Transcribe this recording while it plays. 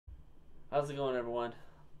How's it going, everyone?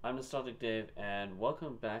 I'm Nostalgic Dave, and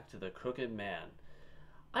welcome back to the Crooked Man.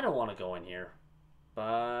 I don't want to go in here,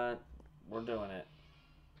 but we're doing it.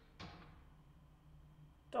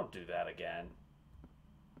 Don't do that again.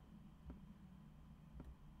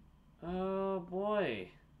 Oh boy.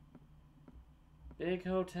 Big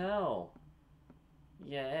hotel.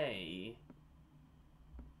 Yay.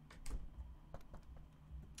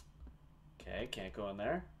 Okay, can't go in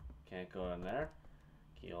there. Can't go in there.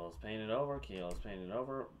 Keyhole's painted over. Keyhole's painted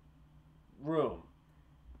over. Room.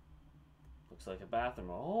 Looks like a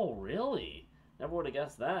bathroom. Oh, really? Never would have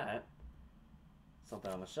guessed that.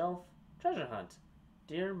 Something on the shelf. Treasure hunt.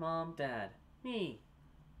 Dear Mom, Dad. Me.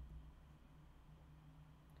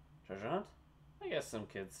 Treasure hunt? I guess some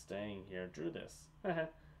kids staying here drew this.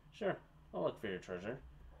 Sure, I'll look for your treasure.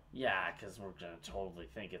 Yeah, because we're gonna totally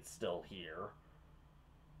think it's still here.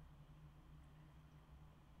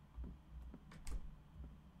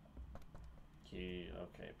 Key,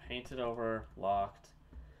 okay, painted over, locked.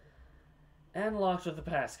 And locked with the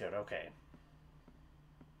passcode, okay.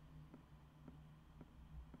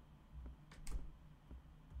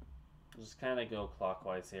 Just kind of go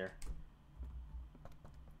clockwise here.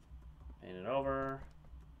 Paint it over.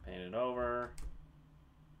 Paint it over.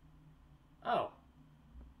 Oh.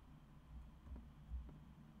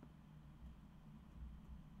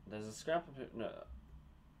 There's a scrap of it. No.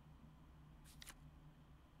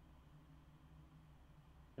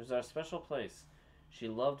 There's our special place. She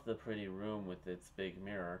loved the pretty room with its big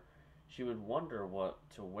mirror. She would wonder what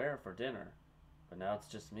to wear for dinner. But now it's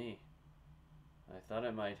just me. I thought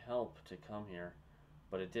it might help to come here,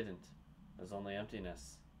 but it didn't. There's only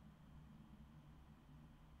emptiness.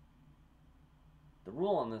 The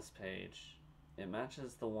rule on this page, it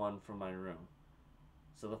matches the one from my room.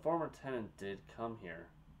 So the former tenant did come here.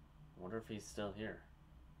 I wonder if he's still here.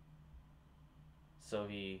 So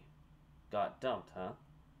he got dumped, huh?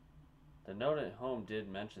 The note at home did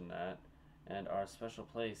mention that, and our special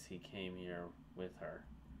place he came here with her.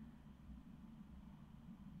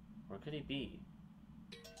 Where could he be?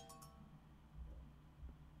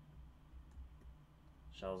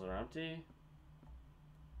 Shelves are empty.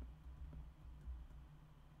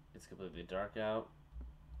 It's completely dark out.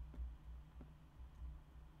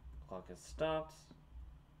 Clock has stopped.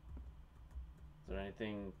 Is there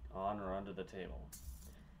anything on or under the table?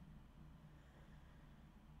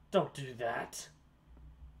 Don't do that!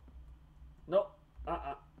 Nope.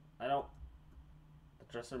 I don't.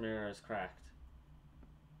 The dresser mirror is cracked.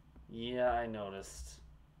 Yeah, I noticed.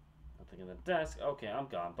 Nothing in the desk. Okay, I'm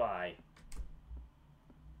gone. Bye.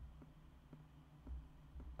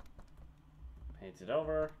 Painted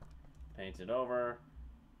over. Painted over.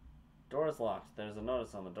 Door is locked. There's a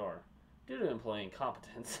notice on the door. Due to employee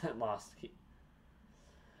incompetence and lost key.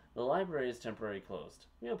 The library is temporarily closed.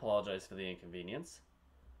 We apologize for the inconvenience.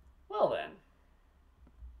 Well then.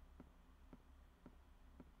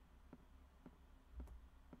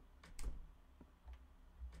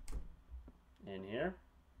 In here.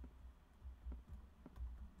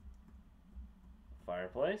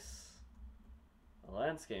 Fireplace. A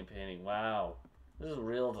landscape painting. Wow. This is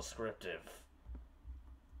real descriptive.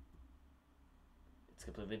 It's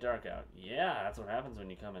completely dark out. Yeah, that's what happens when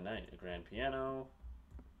you come at night. A grand piano.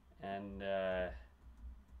 And,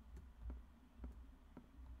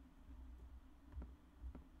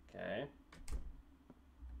 okay.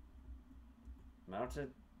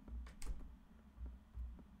 Mounted.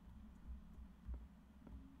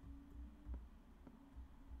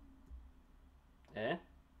 Eh?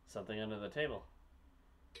 Something under the table.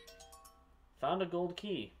 Found a gold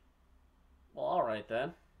key. Well, alright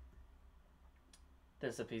then.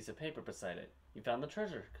 There's a piece of paper beside it. You found the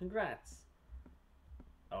treasure. Congrats.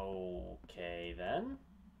 Okay then.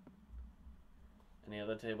 Any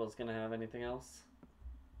other tables gonna have anything else?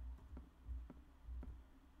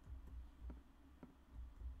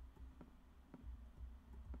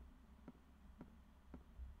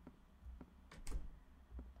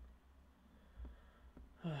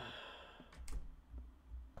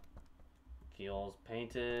 Keyholes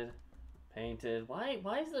painted. Painted. Why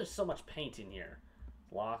is there so much paint in here?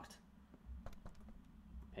 Locked.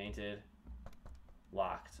 Painted.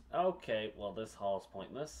 Locked. Okay, well this hall is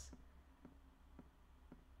pointless.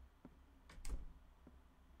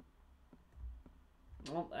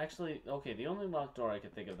 Well, actually, okay, the only locked door I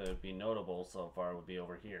could think of that would be notable so far would be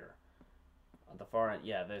over here. On the far end,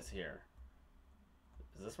 yeah, this here.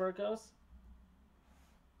 Is this where it goes?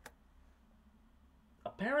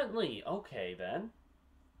 Apparently, okay then.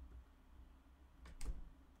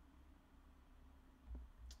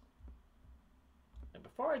 And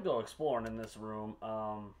before I go exploring in this room,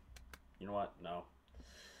 you know what? No.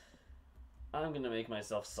 I'm gonna make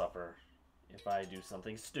myself suffer if I do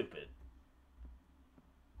something stupid.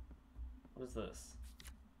 What is this?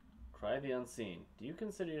 Cry the unseen. Do you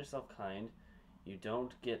consider yourself kind? You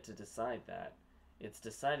don't get to decide that. It's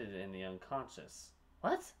decided in the unconscious.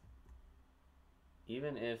 What?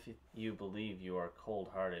 Even if you believe you are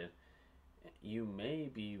cold-hearted, you may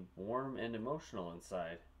be warm and emotional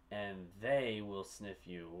inside, and they will sniff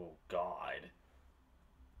you. Oh, God.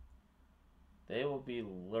 They will be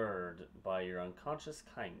lured by your unconscious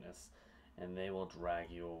kindness, and they will drag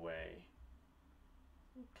you away.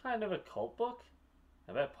 Kind of a cult book?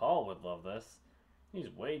 I bet Paul would love this. He's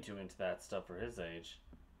way too into that stuff for his age.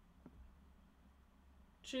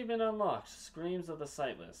 Achievement unlocked. Screams of the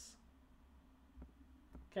Sightless.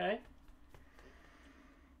 Okay.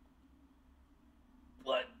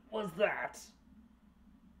 What was that?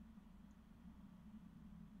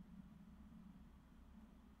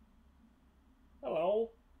 Hello?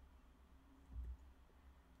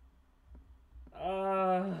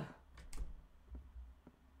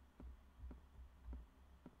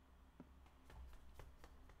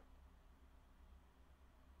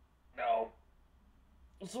 No.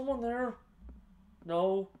 Is someone there?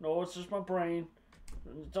 No, it's just my brain.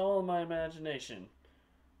 It's all in my imagination.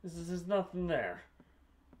 There's nothing there.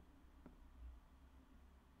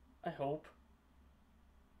 I hope.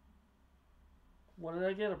 What did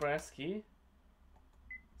I get? A brass key?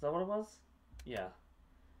 Is that what it was? Yeah.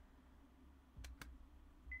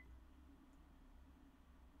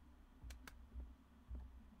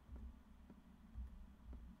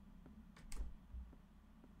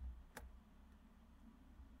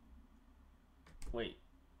 Wait.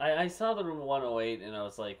 I saw the room 108 and I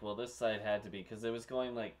was like, well, this side had to be, because it was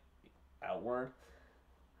going, like, outward.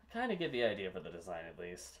 I kind of get the idea for the design, at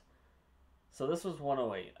least. So this was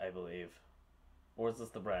 108, I believe. Or is this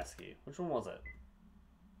the brass key? Which one was it?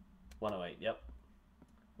 108, yep.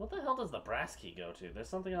 What the hell does the brass key go to? There's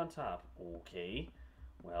something on top. Okay.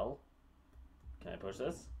 Well, can I push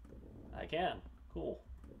this? I can. Cool.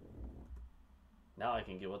 Now I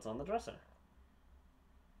can get what's on the dresser.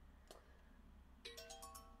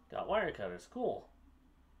 Got wire cutters. Cool.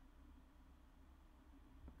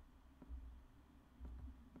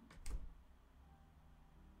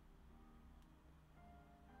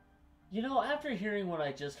 You know, after hearing what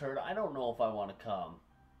I just heard, I don't know if I want to come.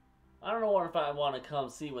 I don't know if I want to come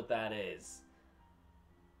see what that is.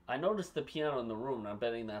 I noticed the piano in the room, and I'm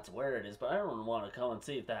betting that's where it is, but I don't want to come and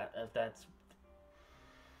see if that's...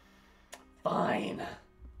 Fine.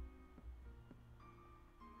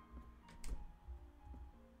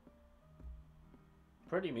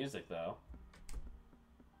 Pretty music, though.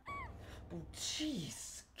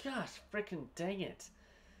 Jeez. Gosh, freaking dang it.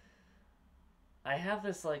 I have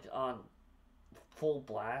this, like, on full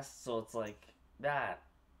blast, so it's like, that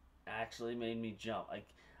actually made me jump.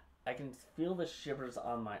 I can feel the shivers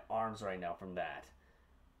on my arms right now from that.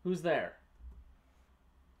 Who's there?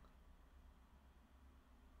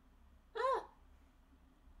 Ah!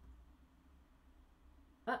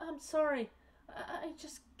 I'm sorry. I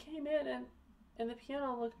just came in and the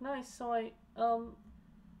piano looked nice, so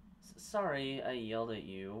sorry I yelled at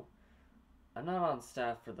you. I'm not on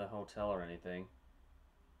staff for the hotel or anything.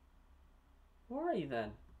 Who are you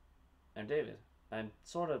then? I'm David. I'm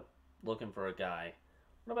sort of looking for a guy.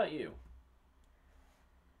 What about you?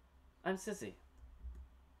 I'm Sissy.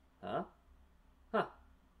 Huh? Huh.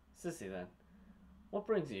 Sissy then. What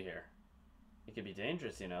brings you here? It could be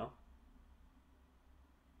dangerous, you know.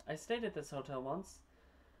 I stayed at this hotel once,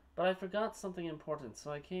 but I forgot something important,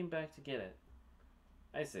 so I came back to get it.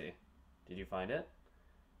 I see. Did you find it?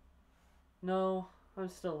 No, I'm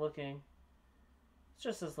still looking. It's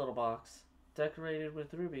just this little box, decorated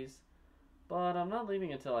with rubies, but I'm not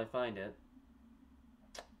leaving until I find it.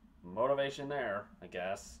 Motivation there, I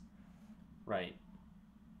guess. Right.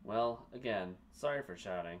 Well, again, sorry for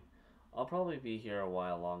shouting. I'll probably be here a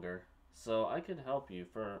while longer, so I can help you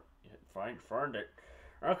find it.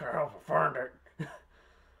 I can help you find it.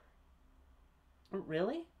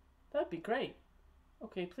 Really? That'd be great.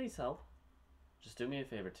 Okay, please help. Just do me a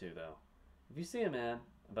favor too, though. If you see a man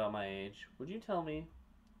about my age, would you tell me?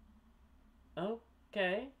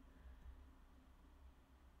 Okay.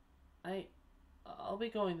 I'll be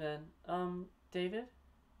going then. David,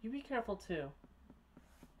 you be careful too.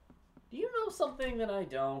 Do you know something that I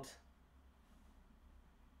don't?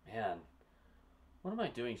 Man, what am I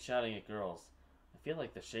doing shouting at girls? I feel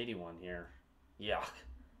like the shady one here. Yuck.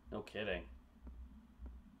 No kidding.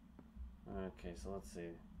 Okay, so let's see.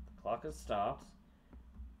 The clock has stopped.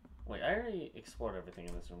 Wait, I already explored everything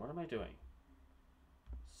in this room. What am I doing?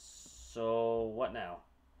 So, what now?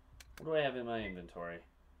 What do I have in my inventory?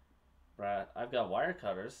 Brad, I've got wire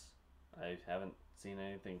cutters. I haven't seen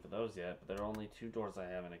anything for those yet, but there are only 2 doors I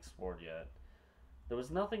haven't explored yet. There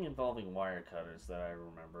was nothing involving wire cutters that I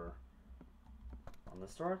remember. On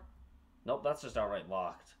this door? Nope, that's just outright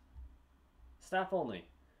locked. Staff only.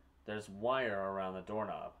 There's wire around the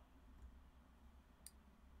doorknob.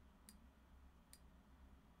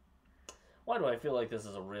 Why do I feel like this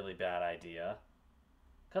is a really bad idea?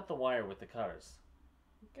 Cut the wire with the cutters.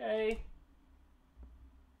 Okay.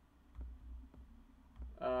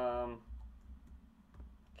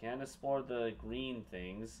 Can't explore the green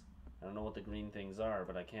things. I don't know what the green things are,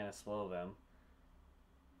 but I can't explore them.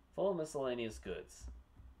 Full of miscellaneous goods.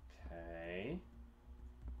 Okay.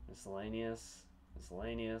 Miscellaneous.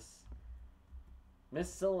 Miscellaneous.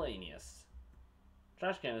 Miscellaneous.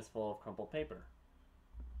 Trash can is full of crumpled paper.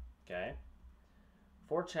 Okay.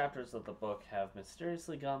 4 chapters of the book have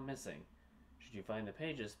mysteriously gone missing. Should you find the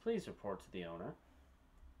pages, please report to the owner.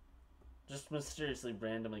 Just mysteriously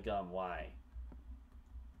randomly gone. Why?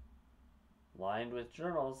 Lined with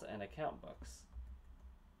journals and account books.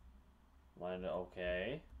 Lined,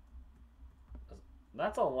 okay.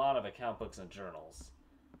 That's a lot of account books and journals.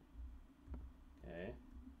 Okay.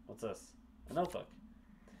 What's this? A notebook.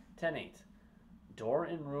 10-8. Door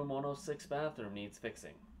in room 106 bathroom needs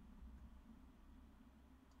fixing.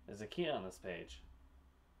 There's a key on this page.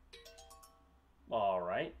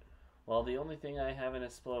 Alright. Well, the only thing I haven't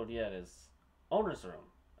explored yet is owner's room,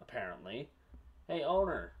 apparently. Hey,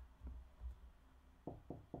 owner.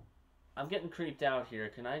 I'm getting creeped out here.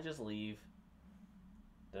 Can I just leave?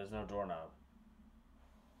 There's no doorknob.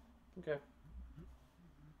 Okay.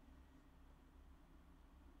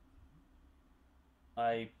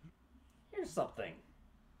 I hear something.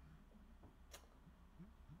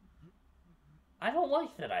 I don't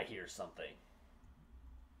like that I hear something.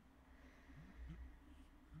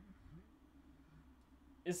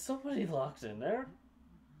 Is somebody locked in there?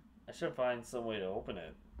 I should find some way to open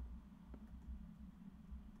it.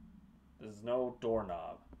 There's no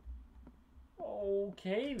doorknob.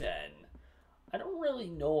 Okay then. I don't really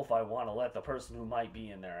know if I want to let the person who might be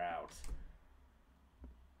in there out.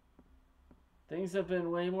 Things have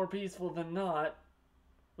been way more peaceful than not,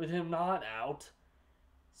 with him not out.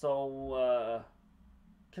 So,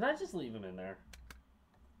 can I just leave him in there?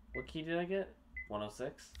 What key did I get?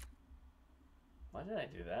 106? Why did I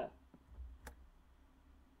do that?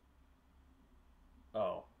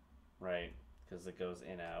 Oh, right, because it goes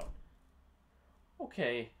in out.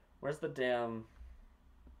 Okay, where's the damn...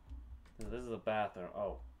 This is the bathroom.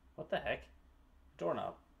 Oh, what the heck?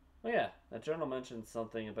 Doorknob. Oh yeah, that journal mentioned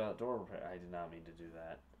something about door repair. I did not mean to do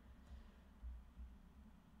that.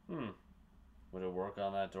 Would it work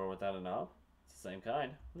on that door without a knob? It's the same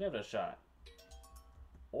kind. We'll give it a shot.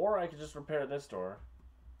 Or I could just repair this door.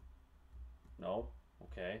 No.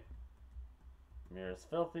 Okay. Mirror's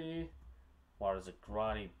filthy. Water's a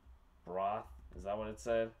grotty broth. Is that what it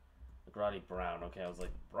said? A grotty brown. Okay, I was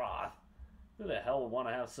like, broth? Who the hell would want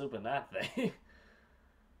to have soup in that thing?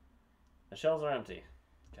 The shelves are empty.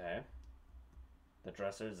 Okay. The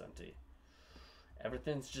dresser is empty.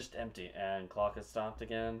 Everything's just empty. And clock has stopped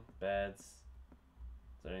again. Beds.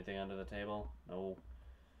 Is there anything under the table? No.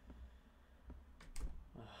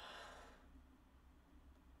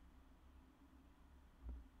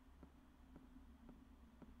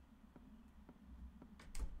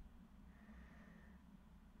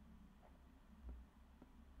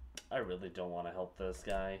 I really don't want to help this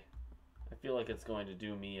guy. I feel like it's going to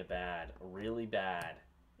do me a bad, really bad,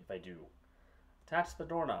 if I do. Attach the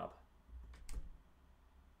doorknob.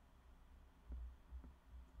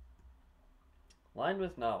 Lined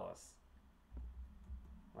with novels.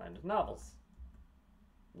 Lined with novels.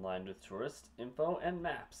 Lined with tourist info and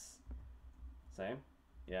maps. Same?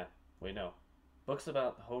 Yeah, we know. Books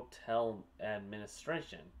about hotel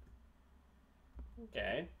administration.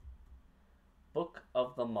 Okay. Book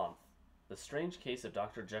of the month. The Strange Case of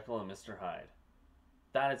Dr. Jekyll and Mr. Hyde.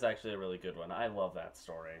 That is actually a really good one. I love that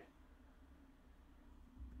story.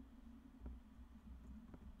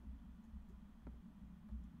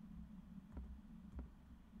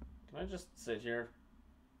 Can I just sit here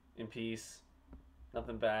in peace?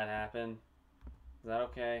 Nothing bad happened? Is that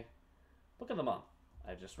okay? Book of the month.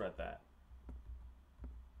 I just read that.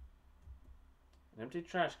 An empty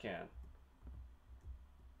trash can.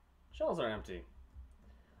 Shelves are empty.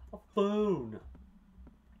 A phone.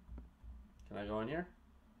 Can I go in here?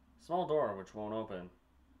 Small door which won't open.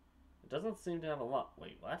 It doesn't seem to have a lock.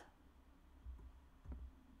 Wait, what?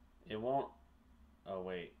 It won't... Oh,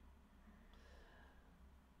 wait.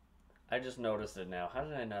 I just noticed it now. How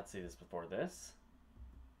did I not see this before? This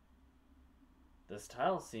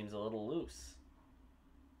tile seems a little loose.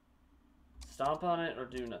 stomp on it or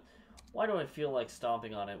do not? Why do I feel like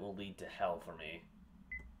stomping on it will lead to hell for me?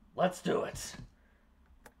 Let's do it!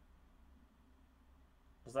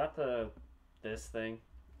 Was that this thing?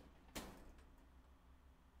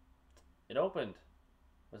 It opened.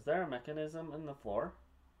 Was there a mechanism in the floor?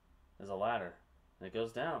 There's a ladder. And it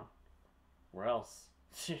goes down. Where else?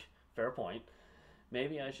 Fair point.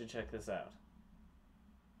 Maybe I should check this out.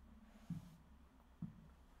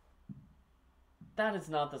 That is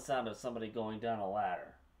not the sound of somebody going down a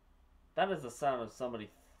ladder. That is the sound of somebody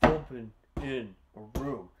thumping in a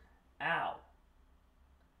room. Ow!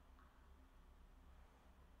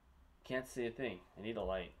 Can't see a thing. I need a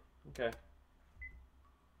light. Okay.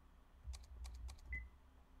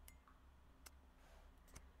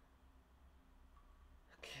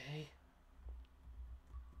 Okay.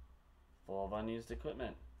 Full of unused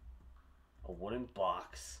equipment. A wooden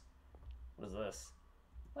box. What is this?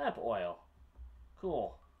 Lamp oil.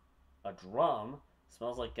 Cool. A drum.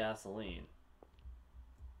 Smells like gasoline.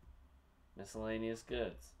 Miscellaneous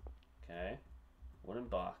goods. Okay. Wooden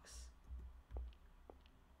box.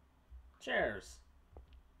 Chairs.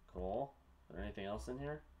 Cool. Is there anything else in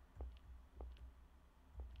here?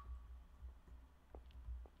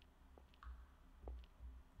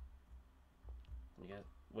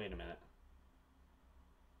 Wait a minute.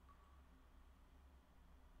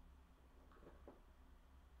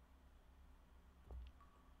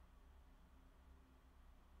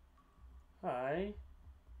 Hi.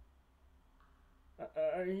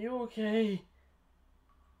 Are you okay?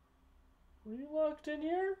 Were you locked in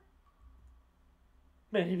here?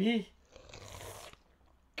 Maybe.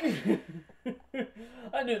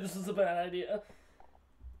 I knew this was a bad idea.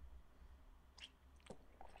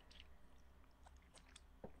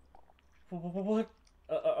 What?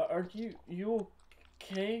 Are you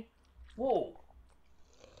okay? Whoa.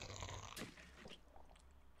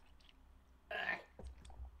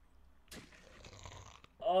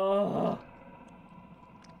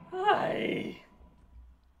 Hi.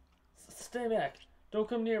 Stay back. Don't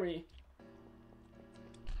come near me.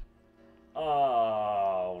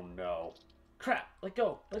 Oh no. Crap. Let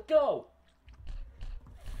go. Let go.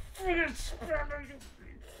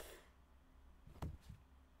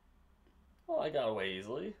 Well, I got away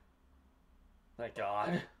easily. Thank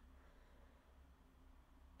God.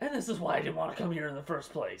 And this is why I didn't want to come here in the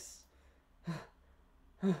first place.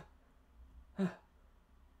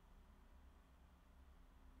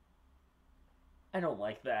 I don't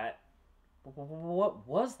like that. What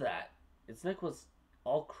was that? Its neck was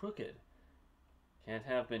all crooked. Can't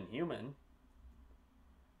have been human.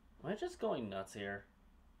 Am I just going nuts here?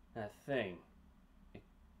 That thing. It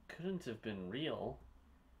couldn't have been real.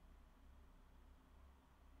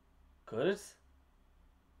 Could it?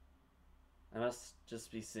 I must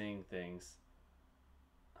just be seeing things.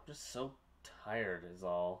 I'm just so tired is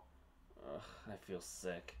all. Ugh, I feel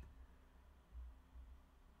sick.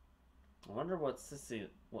 I wonder what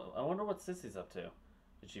Sissy's up to.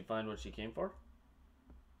 Did she find what she came for?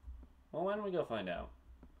 Well, why don't we go find out?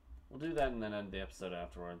 We'll do that and then end the episode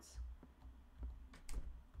afterwards.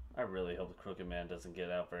 I really hope the Crooked Man doesn't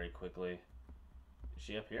get out very quickly. Is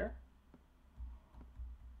she up here?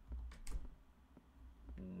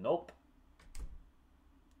 Nope.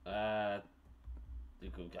 I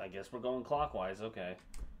guess we're going clockwise, okay.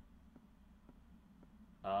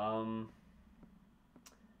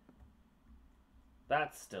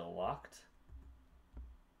 That's still locked.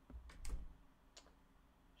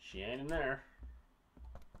 She ain't in there.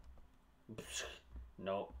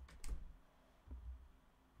 Nope.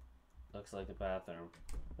 Looks like a bathroom.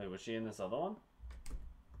 Wait, was she in this other one?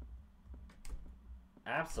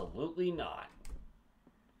 Absolutely not.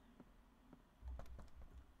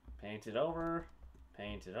 Painted over.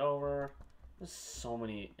 Painted over. There's so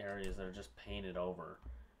many areas that are just painted over.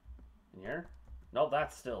 In here? Nope,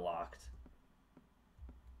 that's still locked.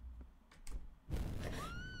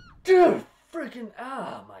 Dude! Freaking,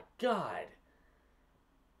 ah, my God.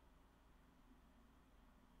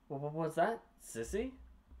 What was that? Sissy?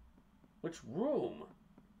 Which room?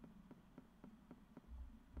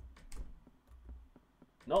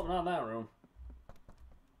 Nope, not that room.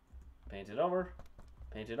 Painted over.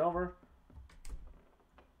 Painted over.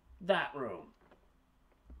 That room.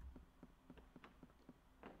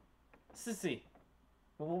 Sissy,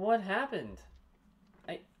 what happened?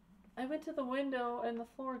 I went to the window and the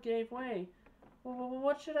floor gave way.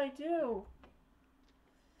 What should I do?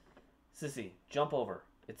 Sissy, jump over.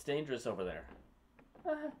 It's dangerous over there.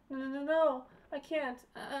 No, I can't.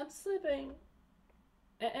 I'm slipping.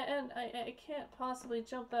 And I can't possibly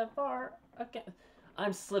jump that far. Okay.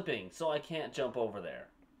 I'm slipping, so I can't jump over there.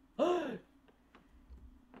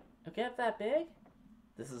 It'll get that big?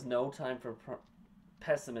 This is no time for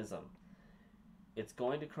pessimism. It's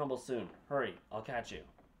going to crumble soon. Hurry, I'll catch you.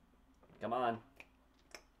 Come on.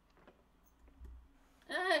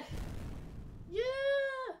 Ah,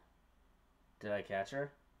 yeah! Did I catch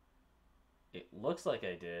her? It looks like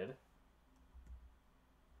I did.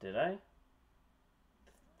 Did I?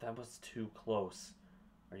 That was too close.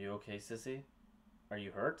 Are you okay, sissy? Are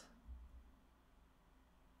you hurt?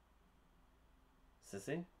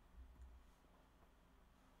 Sissy?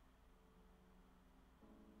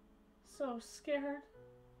 So scared.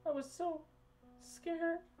 I was so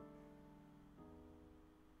scared.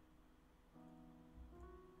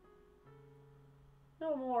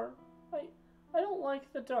 No more. I don't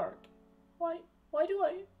like the dark. Why do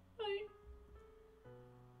I...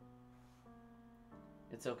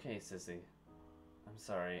 It's okay, sissy. I'm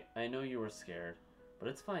sorry. I know you were scared, but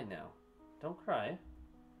it's fine now. Don't cry.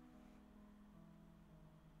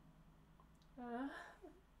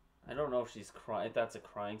 I don't know if she's crying, if that's a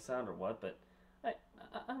crying sound or what, but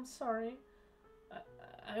I'm sorry.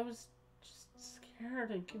 I was just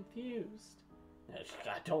scared and confused.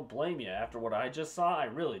 I don't blame you. After what I just saw, I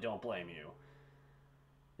really don't blame you.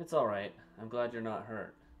 It's alright. I'm glad you're not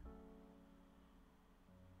hurt.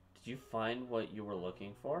 Did you find what you were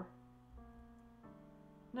looking for?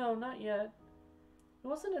 No, not yet. It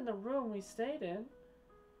wasn't in the room we stayed in.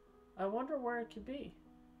 I wonder where it could be.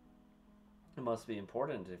 It must be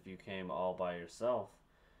important if you came all by yourself.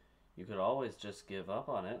 You could always just give up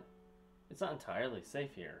on it. It's not entirely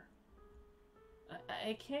safe here.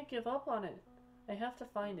 I can't give up on it. I have to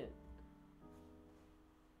find it.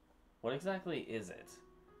 What exactly is it?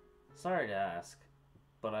 Sorry to ask,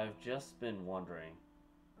 but I've just been wondering.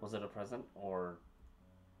 Was it a present or...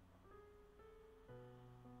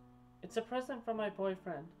 It's a present from my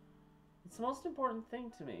boyfriend. It's the most important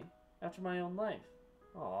thing to me, after my own life.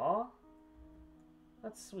 Aww.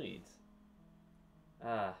 That's sweet.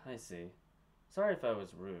 Ah, I see. Sorry if I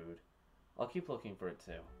was rude. I'll keep looking for it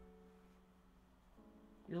too.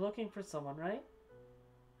 You're looking for someone, right?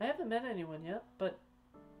 I haven't met anyone yet, but...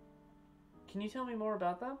 Can you tell me more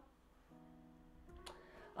about them?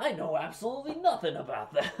 I know absolutely nothing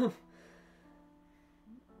about them.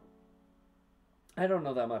 I don't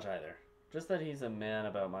know that much either. Just that he's a man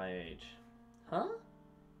about my age. Huh?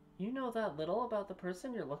 You know that little about the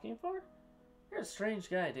person you're looking for? You're a strange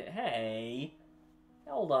guy. Hey!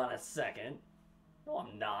 Hold on a second. No,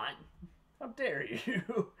 I'm not. How dare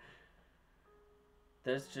you?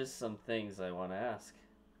 There's just some things I want to ask.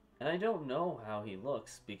 And I don't know how he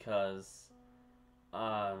looks because...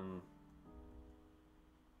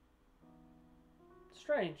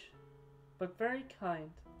 Strange, but very kind.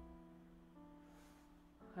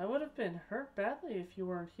 I would have been hurt badly if you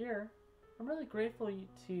weren't here. I'm really grateful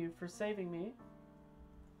to you for saving me.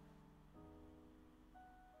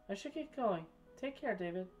 I should get going. Take care,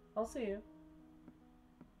 David. I'll see you.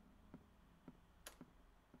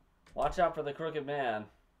 Watch out for the crooked man.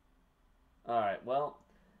 Alright, well,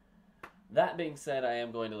 that being said, I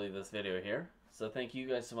am going to leave this video here. So thank you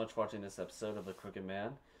guys so much for watching this episode of The Crooked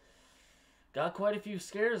Man. Got quite a few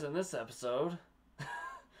scares in this episode.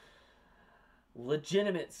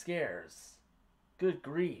 Legitimate scares. Good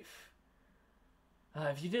grief.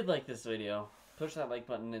 If you did like this video, push that like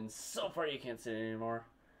button, and so far you can't see it anymore.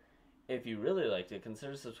 If you really liked it,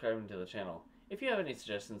 consider subscribing to the channel. If you have any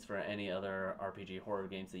suggestions for any other RPG horror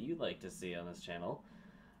games that you'd like to see on this channel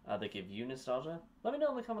that give you nostalgia, let me know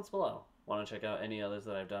in the comments below. Want to check out any others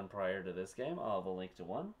that I've done prior to this game? I'll have a link to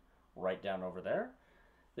one right down over there.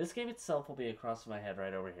 This game itself will be across my head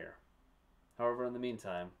right over here. However, in the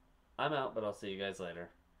meantime, I'm out, but I'll see you guys later.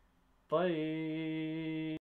 Bye!